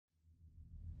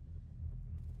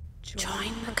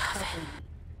Join the coven.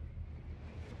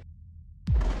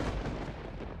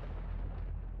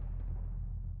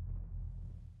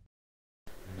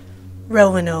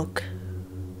 Roanoke,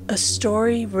 a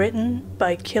story written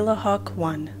by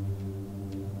Killahawk1.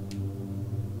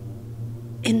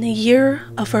 In the year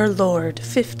of our Lord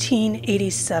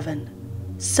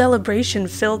 1587, celebration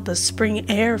filled the spring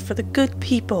air for the good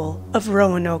people of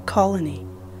Roanoke Colony.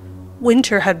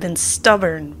 Winter had been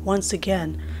stubborn once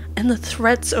again, and the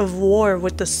threats of war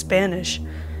with the Spanish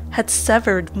had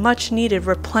severed much-needed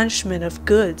replenishment of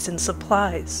goods and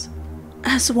supplies.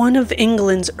 As one of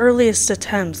England's earliest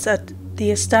attempts at the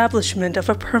establishment of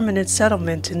a permanent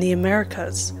settlement in the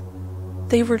Americas,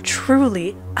 they were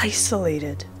truly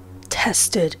isolated.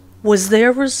 Tested was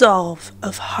their resolve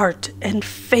of heart and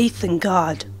faith in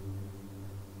God.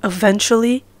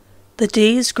 Eventually, the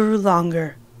days grew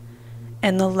longer,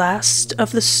 and the last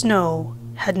of the snow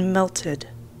had melted.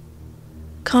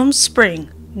 Come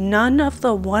spring, none of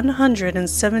the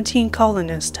 117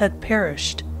 colonists had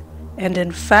perished, and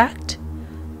in fact,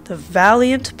 the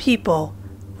valiant people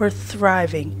were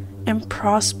thriving and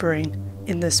prospering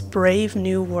in this brave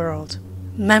new world.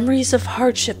 Memories of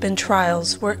hardship and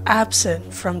trials were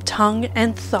absent from tongue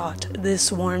and thought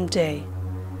this warm day.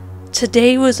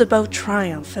 Today was about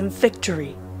triumph and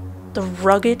victory. The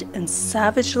rugged and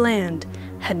savage land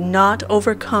had not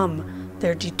overcome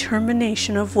their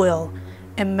determination of will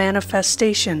and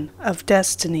manifestation of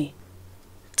destiny.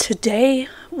 Today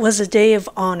was a day of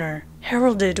honor,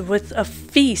 heralded with a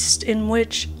feast in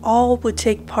which all would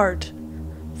take part,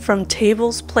 from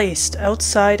tables placed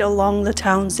outside along the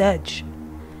town's edge.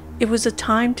 It was a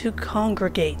time to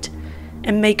congregate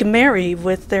and make merry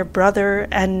with their brother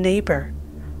and neighbor.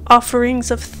 Offerings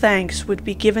of thanks would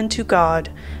be given to God,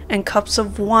 and cups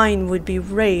of wine would be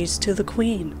raised to the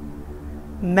Queen.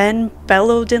 Men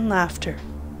bellowed in laughter.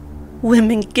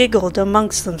 Women giggled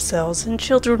amongst themselves, and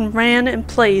children ran and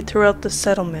played throughout the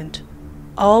settlement.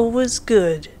 All was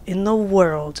good in the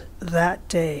world that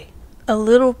day. A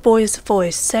little boy's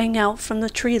voice sang out from the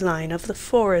tree line of the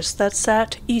forest that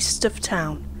sat east of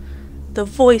town. The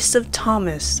voice of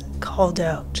Thomas called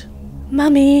out,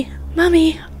 "Mummy,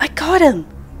 Mummy, I caught him!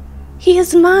 He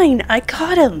is mine, I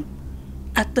caught him!"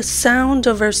 At the sound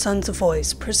of her son's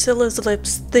voice, Priscilla's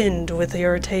lips thinned with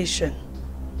irritation.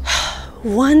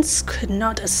 Once could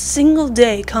not a single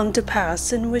day come to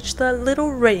pass in which that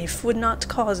little Rafe would not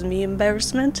cause me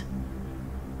embarrassment?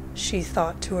 She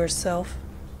thought to herself.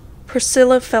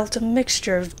 Priscilla felt a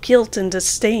mixture of guilt and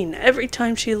disdain every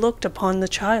time she looked upon the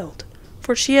child,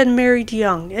 for she had married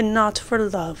young and not for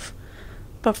love,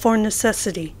 but for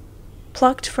necessity,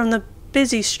 plucked from the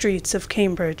busy streets of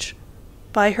Cambridge.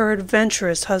 By her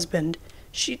adventurous husband,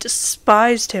 she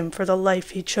despised him for the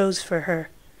life he chose for her.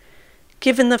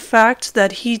 Given the fact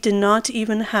that he did not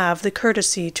even have the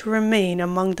courtesy to remain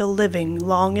among the living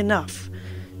long enough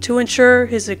to ensure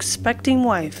his expecting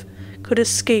wife could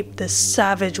escape this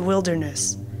savage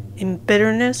wilderness, in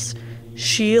bitterness,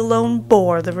 she alone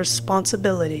bore the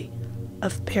responsibility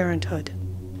of parenthood.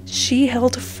 She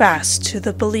held fast to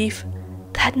the belief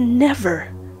that never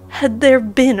had there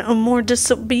been a more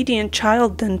disobedient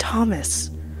child than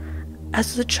Thomas.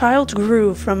 As the child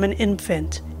grew from an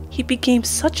infant, he became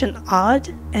such an odd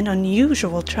and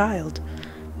unusual child.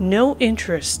 No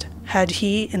interest had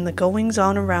he in the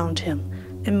goings-on around him,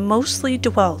 and mostly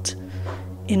dwelt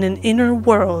in an inner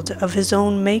world of his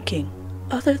own making.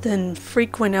 Other than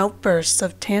frequent outbursts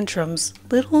of tantrums,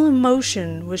 little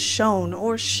emotion was shown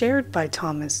or shared by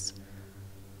Thomas.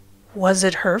 Was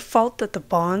it her fault that the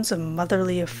bonds of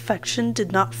motherly affection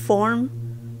did not form?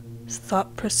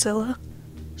 Thought Priscilla.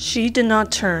 She did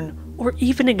not turn or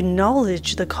even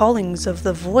acknowledge the callings of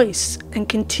the voice, and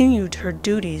continued her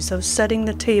duties of setting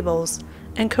the tables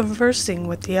and conversing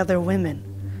with the other women.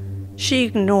 She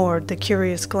ignored the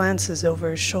curious glances over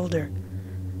his shoulder,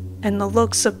 and the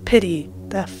looks of pity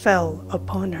that fell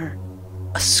upon her.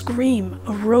 A scream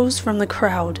arose from the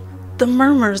crowd. The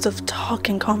murmurs of talk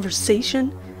and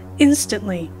conversation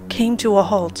instantly came to a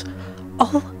halt.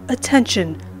 All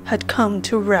attention had come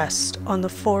to rest on the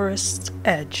forest's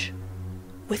edge.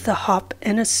 With a hop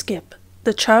and a skip,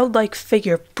 the childlike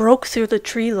figure broke through the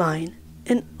tree line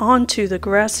and onto the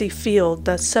grassy field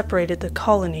that separated the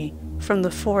colony from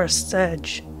the forest's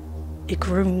edge. It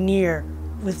grew near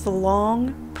with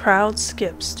long, proud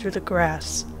skips through the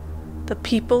grass. The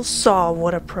people saw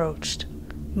what approached.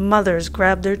 Mothers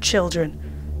grabbed their children,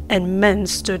 and men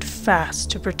stood fast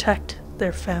to protect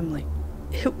their family.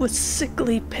 It was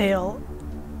sickly pale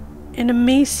and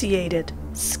emaciated.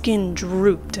 Skin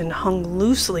drooped and hung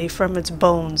loosely from its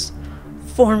bones,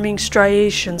 forming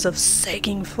striations of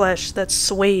sagging flesh that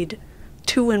swayed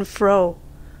to and fro.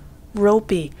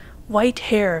 Ropey, white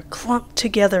hair clumped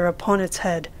together upon its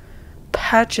head.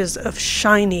 Patches of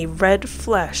shiny red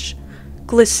flesh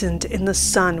glistened in the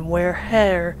sun where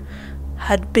hair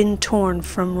had been torn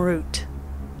from root.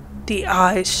 The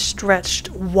eyes stretched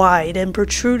wide and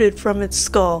protruded from its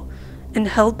skull and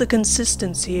held the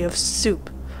consistency of soup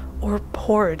or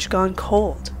porridge gone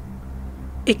cold.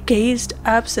 It gazed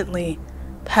absently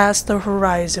past the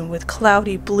horizon with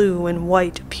cloudy blue and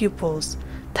white pupils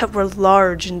that were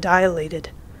large and dilated.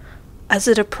 As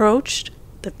it approached,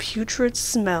 the putrid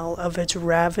smell of its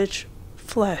ravaged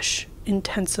flesh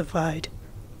intensified.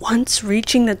 Once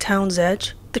reaching the town's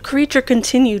edge, the creature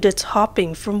continued its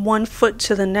hopping from one foot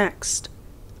to the next.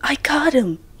 "I got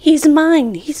him! He's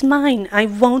mine! He's mine! I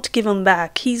won't give him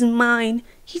back! He's mine!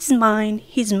 He's mine!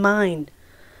 He's mine!"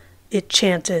 It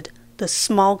chanted. The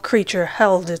small creature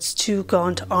held its two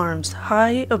gaunt arms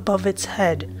high above its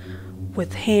head,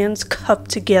 with hands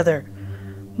cupped together,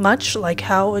 much like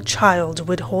how a child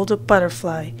would hold a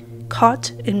butterfly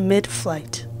caught in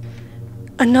mid-flight.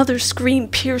 Another scream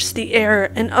pierced the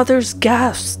air, and others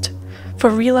gasped, for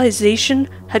realization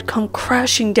had come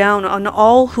crashing down on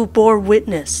all who bore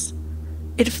witness.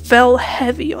 It fell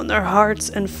heavy on their hearts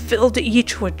and filled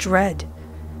each with dread.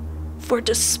 For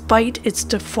despite its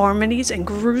deformities and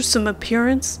gruesome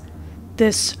appearance,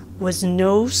 this was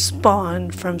no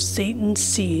spawn from Satan's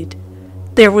seed.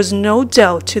 There was no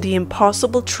doubt to the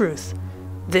impossible truth.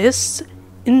 This,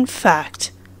 in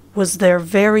fact, was their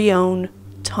very own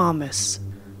Thomas.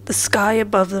 The sky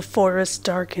above the forest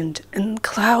darkened, and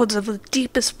clouds of the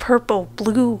deepest purple,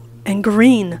 blue, and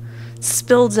green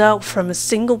spilled out from a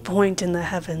single point in the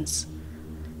heavens.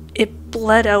 It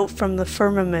bled out from the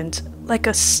firmament like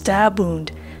a stab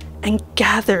wound and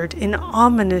gathered in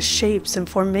ominous shapes and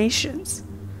formations.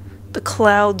 The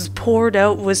clouds poured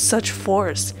out with such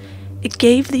force, it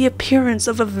gave the appearance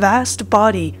of a vast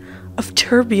body of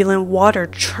turbulent water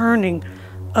churning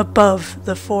above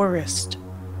the forest.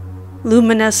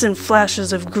 Luminescent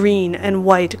flashes of green and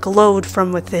white glowed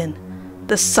from within.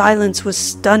 The silence was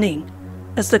stunning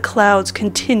as the clouds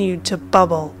continued to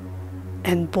bubble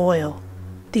and boil.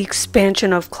 The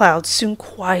expansion of clouds soon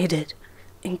quieted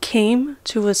and came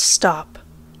to a stop.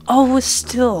 All was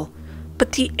still,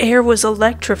 but the air was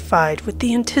electrified with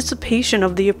the anticipation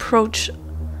of the approach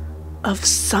of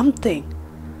something.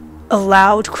 A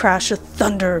loud crash of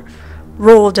thunder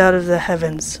rolled out of the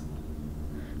heavens,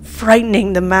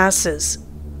 frightening the masses.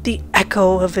 The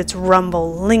echo of its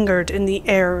rumble lingered in the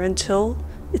air until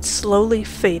it slowly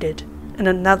faded, and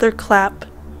another clap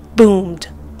boomed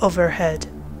overhead.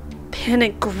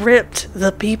 Panic gripped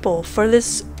the people, for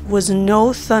this was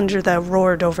no thunder that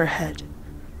roared overhead.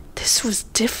 This was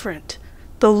different.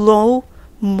 The low,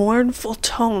 mournful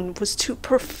tone was too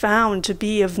profound to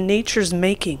be of nature's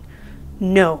making.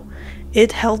 No,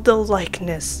 it held the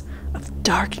likeness of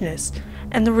darkness,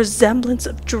 and the resemblance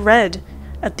of dread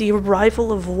at the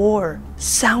arrival of war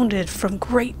sounded from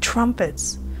great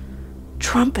trumpets.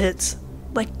 Trumpets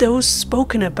like those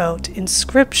spoken about in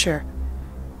Scripture,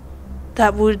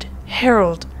 that would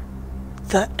herald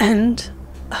the end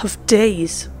of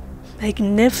days.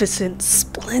 Magnificent,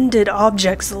 splendid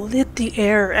objects lit the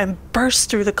air and burst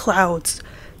through the clouds.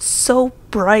 So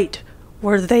bright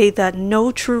were they that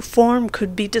no true form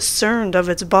could be discerned of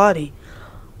its body.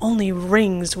 Only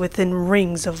rings within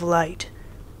rings of light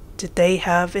did they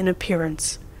have in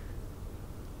appearance.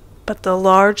 But the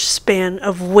large span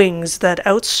of wings that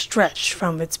outstretched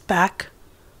from its back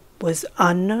was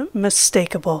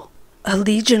unmistakable. A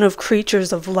legion of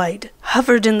creatures of light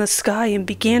hovered in the sky and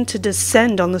began to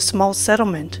descend on the small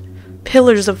settlement.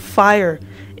 Pillars of fire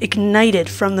ignited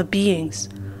from the beings.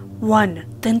 1,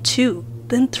 then 2,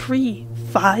 then 3,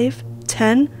 5,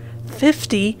 10,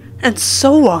 50, and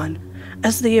so on.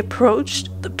 As they approached,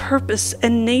 the purpose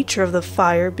and nature of the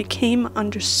fire became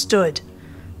understood.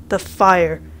 The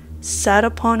fire sat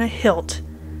upon a hilt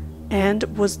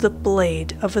and was the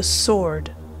blade of a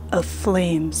sword of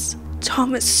flames.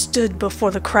 Thomas stood before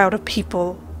the crowd of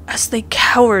people as they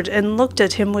cowered and looked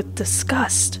at him with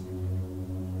disgust.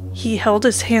 He held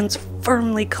his hands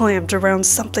firmly clamped around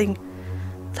something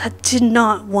that did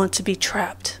not want to be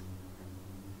trapped.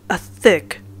 A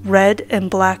thick red and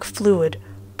black fluid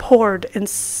poured and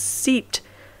seeped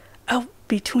out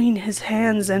between his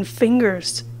hands and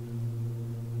fingers.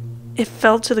 It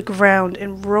fell to the ground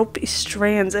in ropey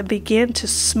strands and began to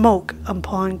smoke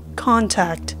upon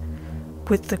contact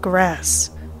with the grass.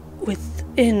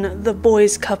 Within the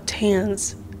boy's cupped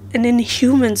hands, an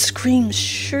inhuman scream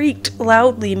shrieked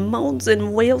loudly. Moans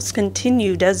and wails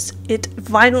continued as it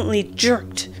violently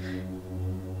jerked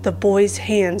the boy's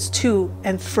hands to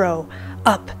and fro,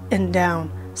 up and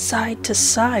down, side to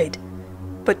side.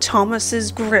 But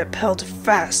Thomas's grip held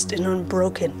fast and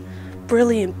unbroken.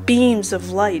 Brilliant beams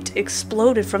of light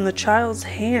exploded from the child's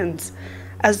hands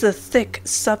as the thick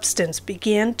substance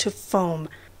began to foam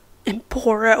and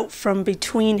pour out from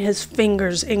between his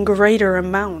fingers in greater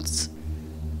amounts.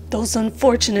 Those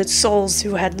unfortunate souls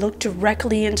who had looked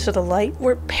directly into the light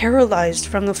were paralyzed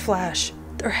from the flash.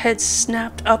 Their heads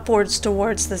snapped upwards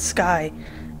towards the sky,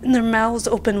 and their mouths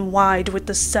opened wide with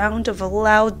the sound of a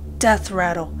loud death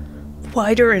rattle.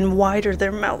 Wider and wider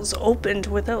their mouths opened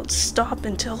without stop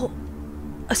until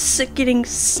a sickening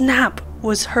snap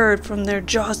was heard from their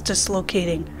jaws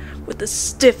dislocating. With a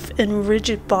stiff and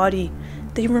rigid body,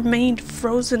 they remained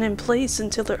frozen in place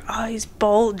until their eyes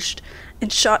bulged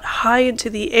and shot high into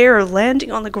the air,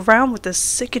 landing on the ground with a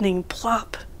sickening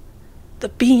plop. The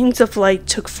beams of light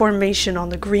took formation on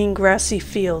the green grassy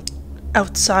field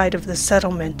outside of the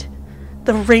settlement.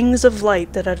 The rings of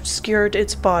light that obscured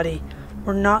its body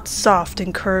were not soft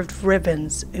and curved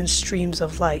ribbons and streams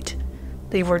of light.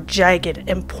 They were jagged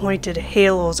and pointed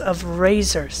halos of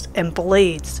razors and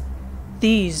blades.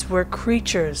 These were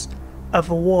creatures of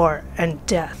war and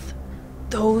death.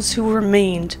 Those who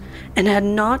remained and had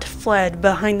not fled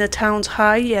behind the town's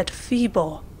high yet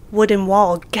feeble wooden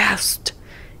wall gasped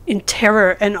in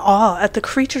terror and awe at the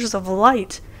creatures of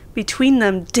light. Between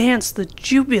them danced the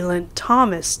jubilant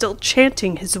Thomas, still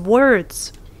chanting his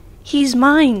words. "He's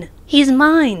mine! He's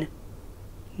mine!"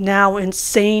 Now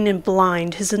insane and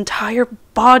blind, his entire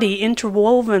body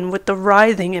interwoven with the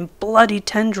writhing and bloody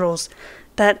tendrils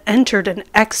that entered and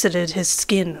exited his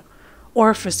skin,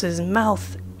 orifices,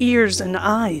 mouth, ears, and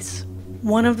eyes.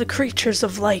 One of the creatures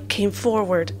of light came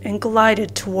forward and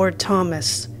glided toward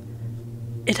Thomas.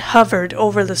 It hovered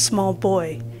over the small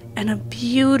boy, and a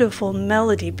beautiful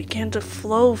melody began to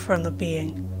flow from the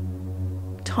being.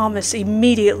 Thomas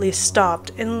immediately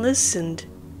stopped and listened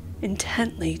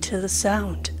intently to the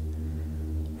sound.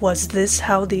 Was this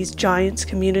how these giants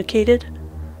communicated?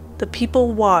 The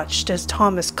people watched as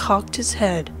Thomas cocked his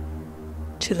head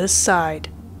to the side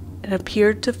and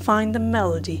appeared to find the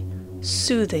melody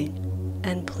soothing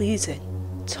and pleasing.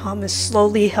 Thomas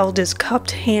slowly held his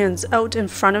cupped hands out in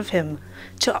front of him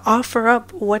to offer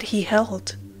up what he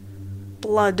held.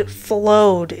 Blood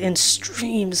flowed in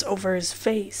streams over his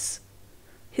face.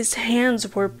 His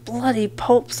hands were bloody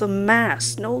pulps of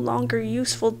mass, no longer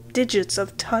useful digits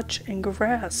of touch and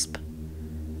grasp.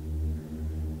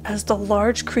 As the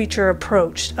large creature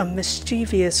approached, a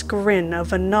mischievous grin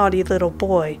of a naughty little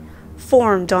boy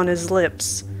formed on his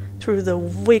lips through the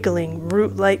wiggling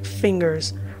root-like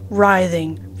fingers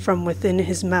writhing from within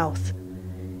his mouth.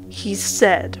 He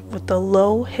said with a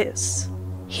low hiss,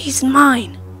 "He's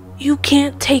mine! You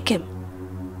can't take him!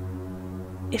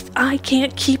 If I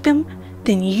can't keep him,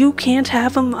 then you can't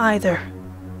have him either."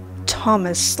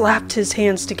 Thomas slapped his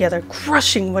hands together,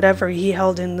 crushing whatever he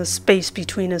held in the space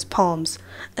between his palms.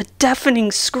 A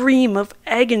deafening scream of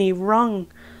agony rung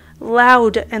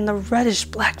loud, and the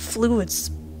reddish-black fluid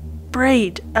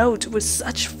sprayed out with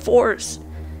such force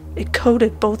it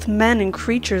coated both men and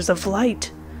creatures of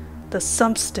light. The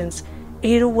substance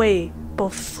ate away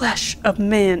both flesh of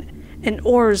man and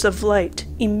orbs of light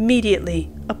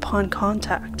immediately upon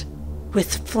contact.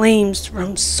 With flames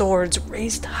from swords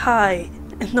raised high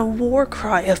and the war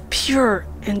cry of pure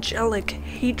angelic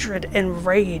hatred and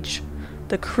rage,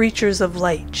 the creatures of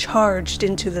light charged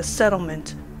into the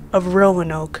settlement of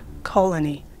Roanoke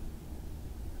colony.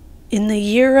 In the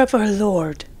year of our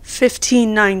Lord,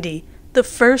 1590, the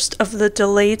first of the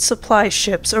delayed supply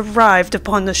ships arrived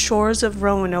upon the shores of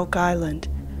Roanoke Island,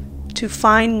 to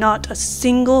find not a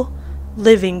single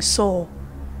living soul.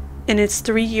 In its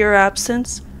 3-year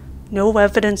absence, no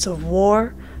evidence of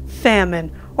war,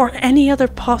 famine, or any other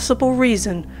possible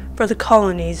reason for the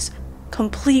colony's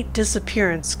complete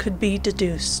disappearance could be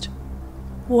deduced.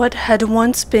 What had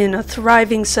once been a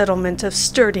thriving settlement of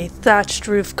sturdy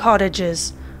thatched-roof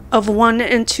cottages of 1-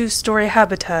 and 2-story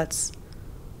habitats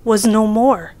was no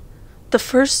more. The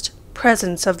first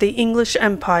presence of the English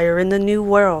Empire in the New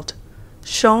World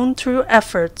shone through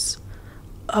efforts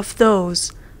of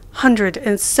those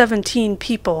 117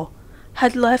 people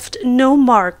had left no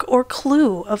mark or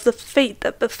clue of the fate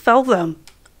that befell them.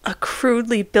 A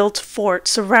crudely built fort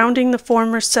surrounding the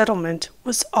former settlement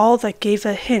was all that gave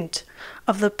a hint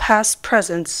of the past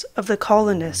presence of the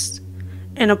colonists,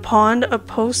 and upon a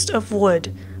post of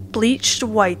wood, bleached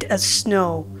white as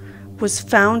snow, was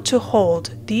found to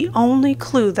hold the only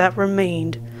clue that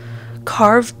remained.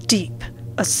 Carved deep,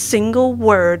 a single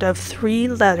word of 3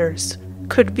 letters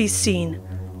could be seen.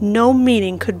 No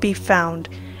meaning could be found,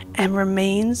 and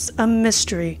remains a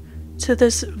mystery to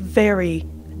this very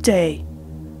day.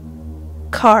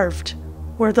 Carved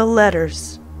were the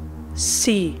letters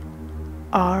C-R-O.